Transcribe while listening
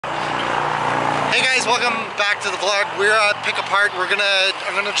Hey guys, welcome back to the vlog. We're at Pick Apart.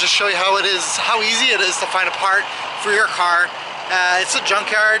 I'm gonna just show you how easy it is to find a part for your car. It's a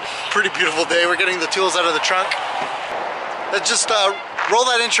junkyard. Pretty beautiful day. We're getting the tools out of the trunk. Let's just roll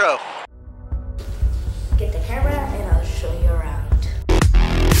that intro. Get the camera and I'll show you around.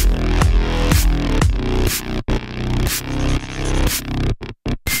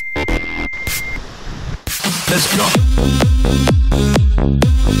 Let's go.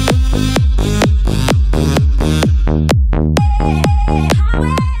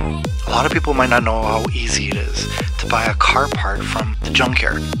 A lot of people might not know how easy it is to buy a car part from the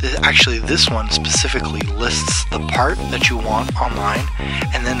junkyard. Actually, this one specifically lists the part that you want online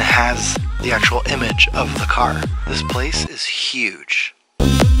and then has the actual image of the car. This place is huge.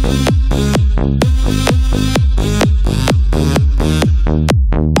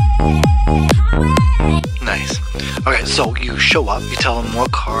 Nice. Okay, so you show up, you tell them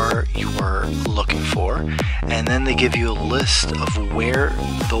what car you are looking for, and then they give you a list of where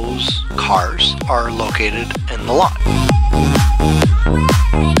those cars are located in the lot.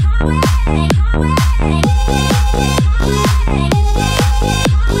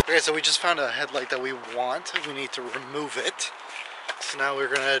 Okay, so we just found a headlight that we want. We need to remove it. So now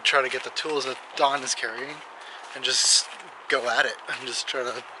we're gonna try to get the tools that Dawn is carrying and just go at it and just try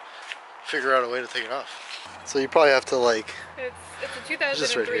to figure out a way to take it off. So you probably have to like... It's a 2003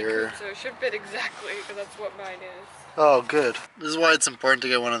 just right here. so it should fit exactly, because that's what mine is. Oh, good. This is why it's important to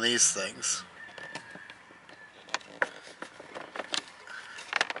get one of these things.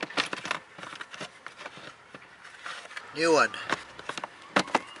 New one.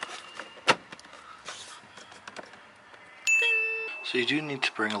 So you do need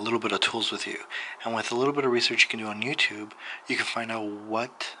to bring a little bit of tools with you, and with a little bit of research you can do on YouTube, you can find out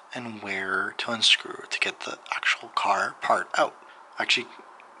what and where to unscrew to get the actual car part out. Actually,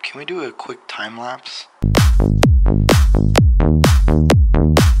 can we do a quick time lapse?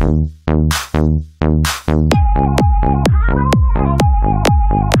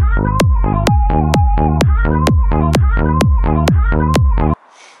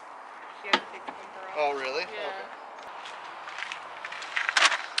 Oh really? Yeah. Okay.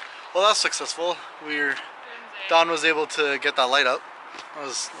 Well, that's successful. Dawn was able to get that light up. That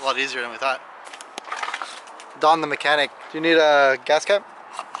was a lot easier than we thought. Dawn the mechanic, do you need a gas cap?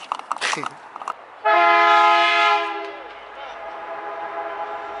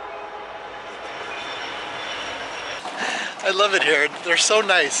 I love it here. They're so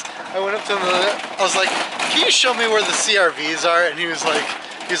nice. I went up to him and I was like, can you show me where the CRVs are? And he was like,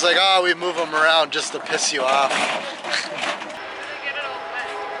 oh, we move them around just to piss you off.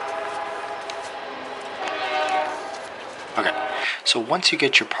 Okay, so once you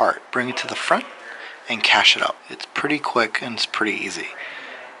get your part, bring it to the front and cash it out. It's pretty quick and it's pretty easy.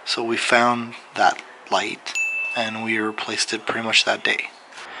 So we found that light and we replaced it pretty much that day.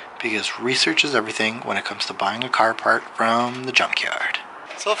 Because research is everything when it comes to buying a car part from the junkyard.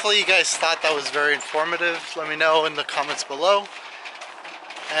 So hopefully you guys thought that was very informative. Let me know in the comments below.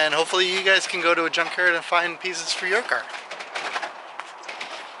 And hopefully you guys can go to a junkyard and find pieces for your car.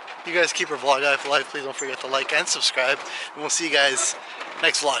 You guys keep your vlog alive. Please don't forget to like and subscribe. And we'll see you guys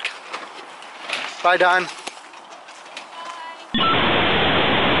next vlog. Bye, Don.